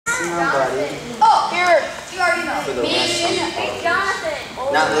somebody. Oh, here. You already know. For the wrestling Hey, Jonathan.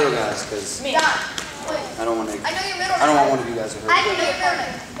 Not little guys, because Me. I don't want to. I know your middle name. I don't want one of you guys to hurt. I can know your middle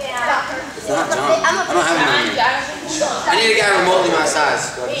name. It's not John. I don't have a name. I need a guy remotely my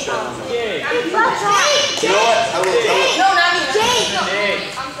size. So I can show him. You know what? I will. No, not me.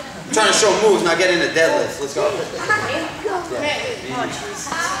 Jake. I'm trying to show moves, not get into deadlifts. Let's go.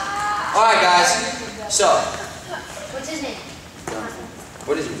 All right, guys. So. What's his name?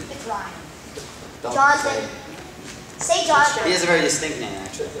 What is it? It's Ryan. Don't Jonathan. Say Jonathan. He has a very distinct name,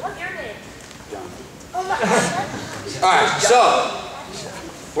 actually. What's your name? Jonathan. Oh my God. All right, so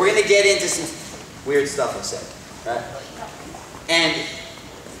we're gonna get into some weird stuff I said, right? And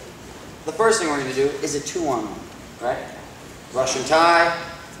the first thing we're gonna do is a 2-on-1, right? Russian tie,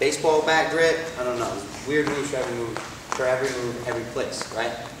 baseball bat grip. I don't know. Weird moves for every move, every place,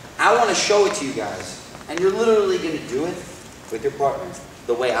 right? I want to show it to you guys, and you're literally gonna do it with your partner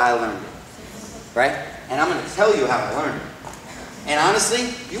the way I learned it, right? And I'm gonna tell you how I learned it. And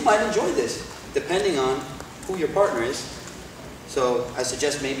honestly, you might enjoy this, depending on who your partner is. So I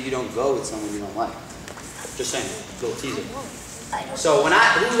suggest maybe you don't go with someone you don't like. Just saying, little teaser. So when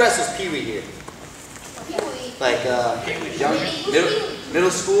who wrestles Pee Wee here? Like young, middle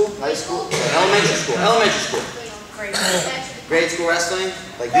school, high school, elementary school, grade school wrestling,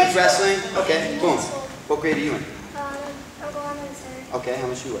 like youth wrestling. Okay, boom. What grade are you in? I'm going in third. Okay, how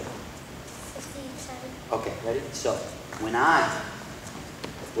much you weigh? 57. Okay, ready? So when I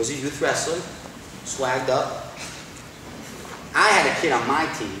was a youth wrestler, swagged up, I had a kid on my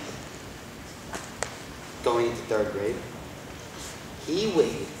team going into 3rd grade. He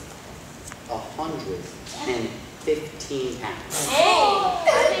weighed 115 pounds.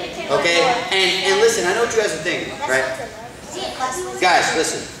 Okay? And listen, I know what you guys are thinking, right? Guys,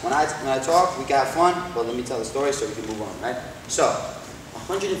 listen, when I talk, we got fun, but let me tell the story so we can move on, right? So,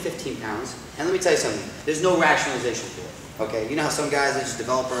 115 pounds, and let me tell you something, there's no rationalization for it, okay? You know how some guys, they just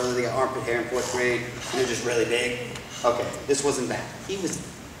develop early, they got armpit hair in 4th grade, and they're just really big? Okay, this wasn't that. He was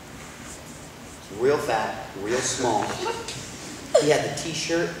real fat, real small. He had the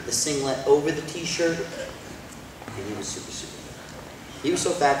t-shirt, the singlet over the t-shirt, and he was super, super fat. He was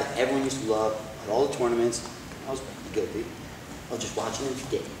so fat that everyone used to love at all the tournaments. I was guilty. I was just watching him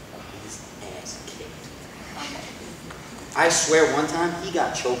get his ass kicked. I swear one time he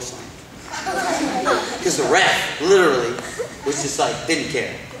got chokeslammed. Because the ref literally was just like, didn't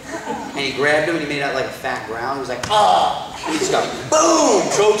care. And he grabbed him and he made out like a fat growl. He was like, oh! And he just got, boom!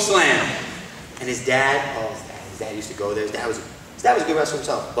 Chokeslam! And his dad used to go there. His dad was a good wrestler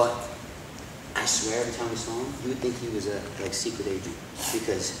himself. But I swear every time we saw him, you would think he was a secret agent.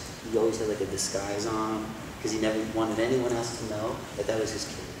 Because he always had like a disguise on. Because he never wanted anyone else to know that was his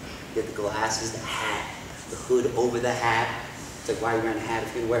kid. He had the glasses, the hat, the hood over the hat. It's like, why are you wearing a hat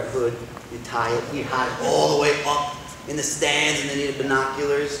if you're going to wear a hood? You tie it, you hide it all the way up in the stands, and then he had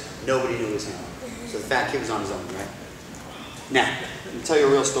binoculars. Nobody knew it was him. So the fat kid was on his own, right? Now, let me tell you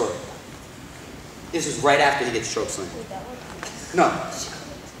a real story. This is right after he gets chokeslammed. No,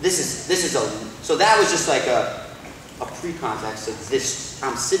 this is so that was just like a pre-contact. So this,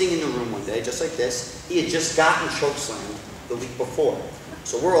 I'm sitting in the room one day, just like this. He had just gotten chokeslammed the week before.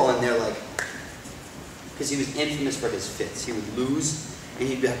 So we're all in there like, because he was infamous for his fits. He would lose, and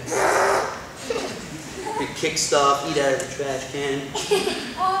he'd be like, he'd kick stuff, eat out of the trash can.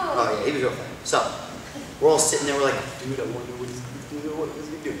 Oh yeah, he was real fat. So we're all sitting there, we're like, dude, I wonder what he's gonna do. What is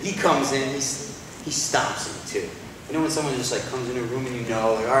he gonna do? He comes in, he stomps him too. You know when someone just like comes in a room and you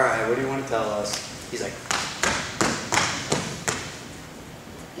know, like, all right, what do you want to tell us? He's like,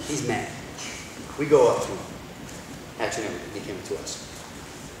 he's mad. We go up to him. Actually, no, he came to us.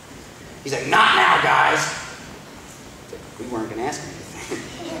 He's like, not now, guys. Like, we weren't going to ask him anything.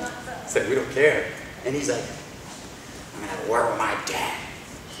 It's like, we don't care. And he's like, I'm going to have to work with my dad.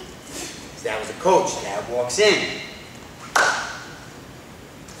 His dad was a coach. Dad walks in.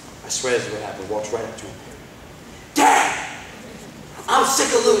 I swear this is what happened. Walks right up to him. Dad! I'm sick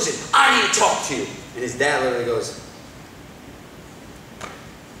of losing. I need to talk to you. And his dad literally goes,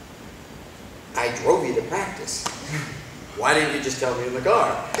 I drove you to practice. Why didn't you just tell me in the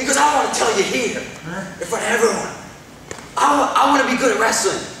car? Because I want to tell you here, in front of everyone. I want to be good at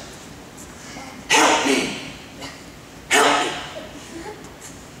wrestling. Help me. Help me.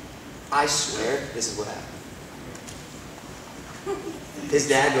 I swear this is what happened. His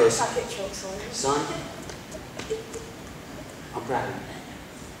dad goes, son, I'm proud of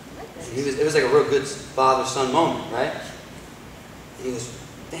you. It was like a real good father-son moment, right? And he goes,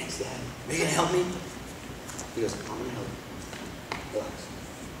 thanks, Dad. Are you going to help me? He goes, I'm going to help you. Relax.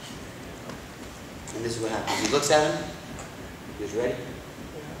 And this is what happens. He looks at him. He goes, ready?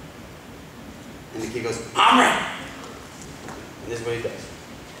 And the kid goes, I'm ready. And this is what he does.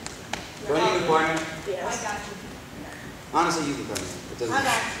 Do I need a partner? Yes. I got you. Honestly, you can partner. It doesn't I got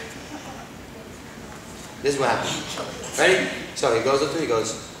matter. you. This is what happens. Ready? So he goes up to me, he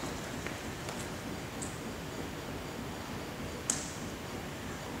goes,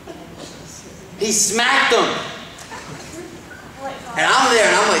 he smacked him. And I'm there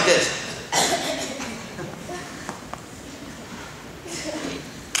and I'm like this.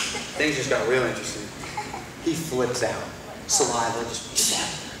 Things just got real interesting. He flips out. Saliva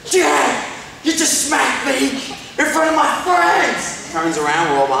just, Dad! You just smacked me in front of my friends! Turns around,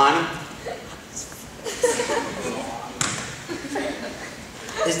 we're all behind him.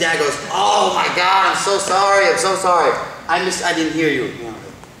 His dad goes, oh my God, I'm so sorry, I'm so sorry. I didn't hear you. You know,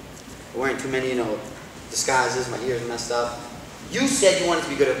 I'm wearing too many, disguises, my ears messed up. You said you wanted to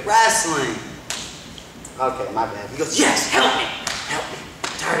be good at wrestling. Okay, my bad. He goes, yes, help me. I'm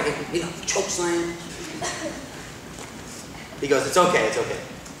tired of getting, choke slam. He goes, it's okay, it's okay.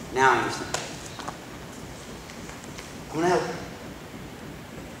 Now I understand. I'm gonna help you.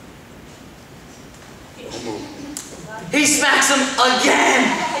 He smacks him again!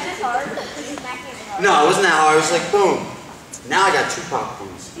 Is this hard? No, it wasn't that hard. It was like, boom. Now I got 2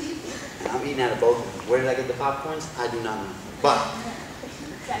 popcorns. And I'm eating out of both of them. Where did I get the popcorns? I do not know. But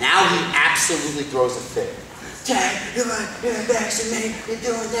now he absolutely throws a fit. Dad, you're embarrassing me. You're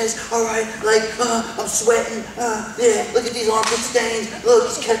doing this. All right, I'm sweating. Yeah, look at these armpit stains. Look,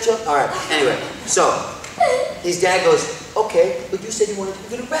 it's ketchup. All right, anyway, so his dad goes, okay, but you said you wanted to be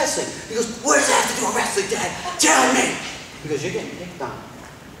good at wrestling. He goes, what does that have to do with wrestling, Dad? Tell me. He goes, you're getting picked on.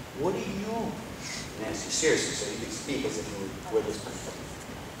 What do you know? And I said, seriously, so you can speak as if you were this person.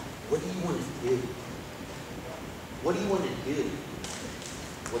 What do you want to do? What do you want to do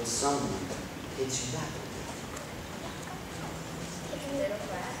when someone hits you back?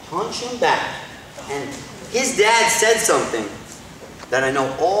 Punch him back. And his dad said something that I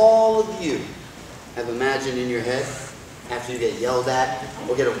know all of you have imagined in your head after you get yelled at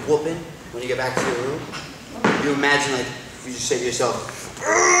or get a whooping when you get back to your room. You imagine, you just say to yourself,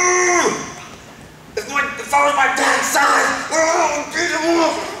 if I was my dad's size, I'd beat him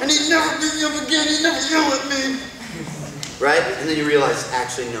up, and he'd never beat me up again, he'd never yell at me. Right? And then you realize,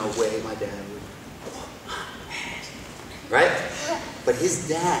 actually, no way my dad would. Right? But his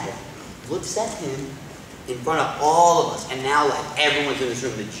dad looks at him in front of all of us, and now everyone's in this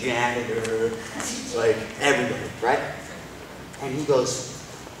room, the janitor, everybody, right? And he goes,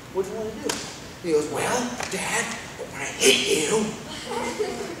 what do you want to do? He goes, well, Dad, when I hit you.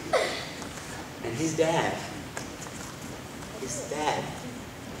 And his dad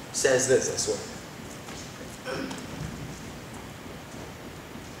says this, I swear.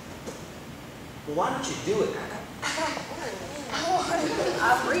 Well, why don't you do it?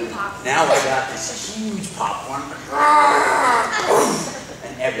 Now I got this huge popcorn.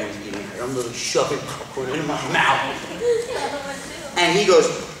 And everyone's eating it. I'm literally shoving popcorn in my mouth. And he goes,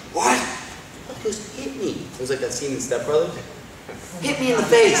 what? He goes, hit me. It was like that scene in Step Brothers. Hit me in the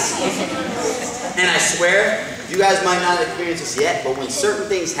face. And I swear, you guys might not experience this yet, but when certain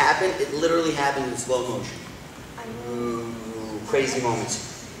things happen, it literally happens in slow motion. Ooh, crazy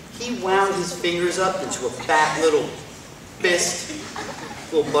moments. He wound his fingers up into a fat little fist,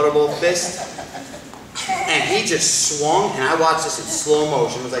 little butterball fist, and he just swung, and I watched this in slow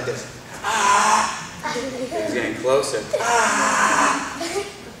motion. It was like this. Ah! He was getting closer. Ah!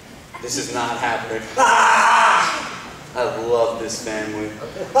 This is not happening. Ah! I love this family.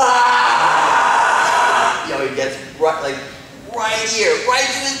 Ah! Yo, he gets right here, right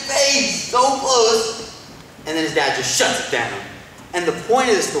to his face, so close, and then his dad just shuts it down. And the point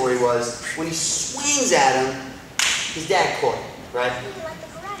of the story was, when he swings at him, his dad caught it, right?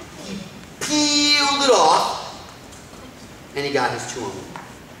 He peeled it off, and he got his 2 on him.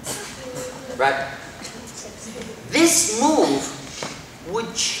 Right? This move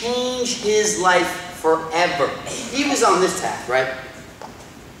would change his life forever. He was on this tack, right?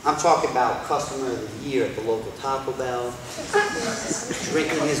 I'm talking about customer of the year at the local Taco Bell,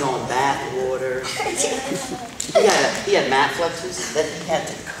 drinking his own bath water. He had mat flexes that he had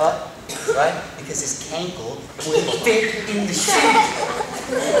to cut, right? Because his cankle would fit in the shoe.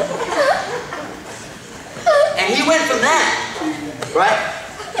 And he went from that, right?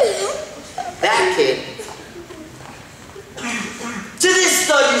 That kid, to this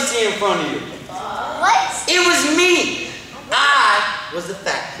stud you see in front of you. What? It was me. I was the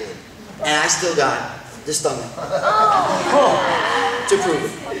fat kid. And I still got the stomach. To prove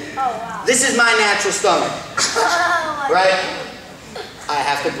it. This is my natural stomach. Right? I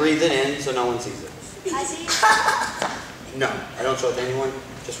have to breathe it in so no one sees it. I see. No, I don't show it to anyone.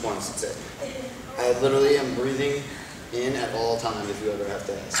 Just once, that's it. I literally am breathing in at all times if you ever have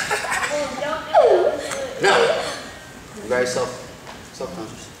to ask. No. I'm very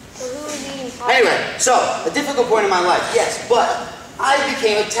self-conscious. Anyway, so, a difficult point in my life, yes, but I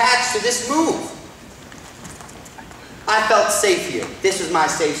became attached to this move. I felt safe here. This was my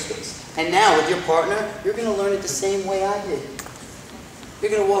safe space. And now with your partner, you're going to learn it the same way I did. You're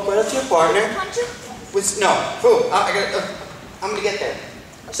going to walk right up to your partner. I'm going to get there.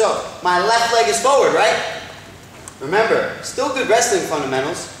 So, my left leg is forward, right? Remember, still good wrestling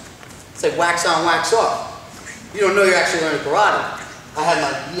fundamentals. It's like wax on, wax off. You don't know you're actually learning karate.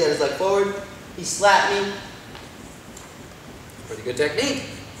 He had his leg forward. He slapped me. Pretty good technique.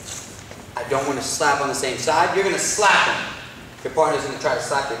 I don't want to slap on the same side. You're going to slap him. Your partner's going to try to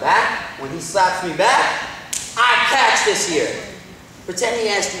slap you back. When he slaps me back, I catch this here. Pretend he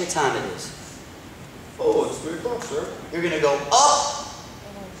asked you what time it is. Oh, it's 3 o'clock, sir. You're going to go up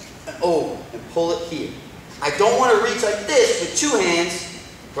and over and pull it here. I don't want to reach like this with 2 hands,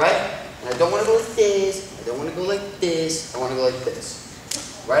 right? And I don't want to go like this. I don't want to go like this. I want to go like this.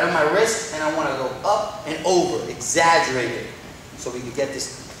 Right on my wrist, and I want to go up and over, exaggerate it, so we can get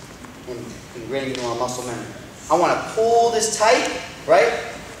this ingrained into our muscle memory. I want to pull this tight, right?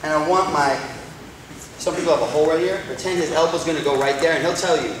 And I want some people have a hole right here. Pretend his elbow's going to go right there, and he'll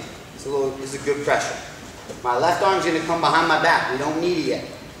tell you, this is a good pressure. My left arm's going to come behind my back. We don't need it yet.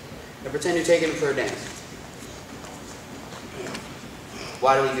 Now pretend you're taking him for a dance.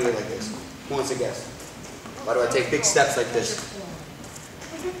 Why do we do it like this? Who wants to guess? Why do I take big steps like this?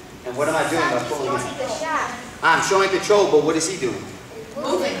 And what am I doing by pulling him? I'm showing control, but what is he doing?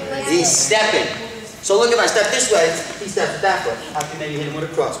 Moving. He's stepping. So look, if I step this way, he steps that way. I can maybe hit him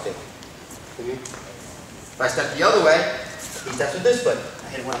with a cross kick. If I step the other way, he steps with this foot. I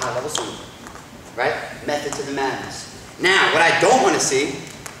hit him with a high level swing. Right? Method to the madness. Now, what I don't want to see,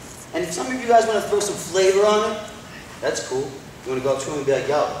 and if some of you guys want to throw some flavor on it, that's cool. You want to go up to him and be like,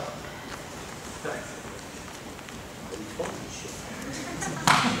 yo.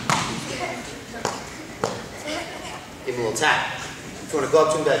 Give him a little tap. If you want to go up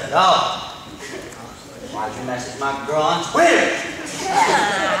to him and be like, yo, why'd you message my girl on Twitter?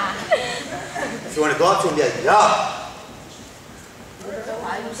 If you want to go up to him and be like, yo,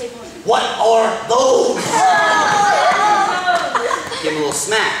 what are those? Give him a little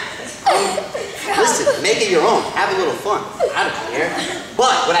smack. Listen, make it your own. Have a little fun. I don't care.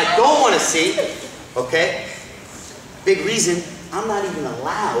 But what I don't want to see, okay, big reason, I'm not even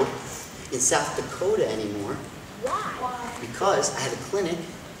allowed in South Dakota anymore. Why? Because I had a clinic.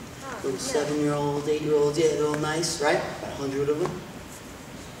 Little 7-year-olds, 8-year-olds, yeah, they're all nice, right? About 100 of them.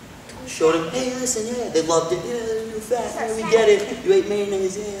 Showed them, hey, listen, yeah, they loved it. Yeah, you're fat, yeah, we get it. You ate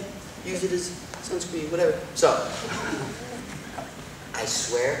mayonnaise, yeah. Use it as sunscreen, whatever. So, I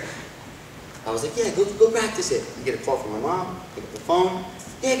swear, I was like, yeah, go practice it. I get a call from my mom, pick up the phone.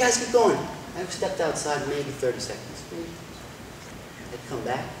 Yeah, guys, keep going. I stepped outside maybe 30 seconds. I'd come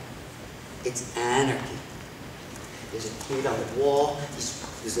back. It's anarchy. There's a kid on the wall.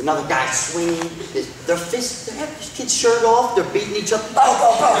 There's another guy swinging. Their fists, they have this kid's shirt off. They're beating each other.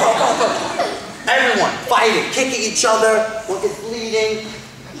 Everyone fighting, kicking each other. One kid's bleeding.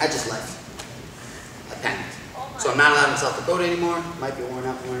 I just left. I panicked. So I'm not allowed in South Dakota anymore. Might be worn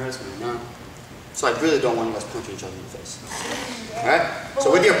out from my husband. No. So I really don't want us punching each other in the face. All right? So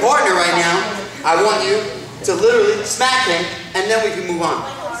with your partner right now, I want you to literally smack him, and then we can move on.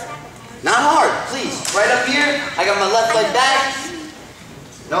 Not hard, please. Right up here, I got my left leg back.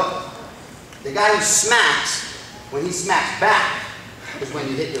 Nope. The guy who smacks, when he smacks back, is when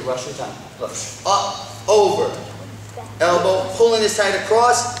you hit your Russian time. Look, up, over, elbow, pulling this tight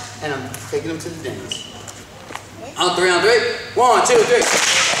across, and I'm taking him to the dance. On 3, on 3. 1, 2,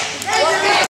 3.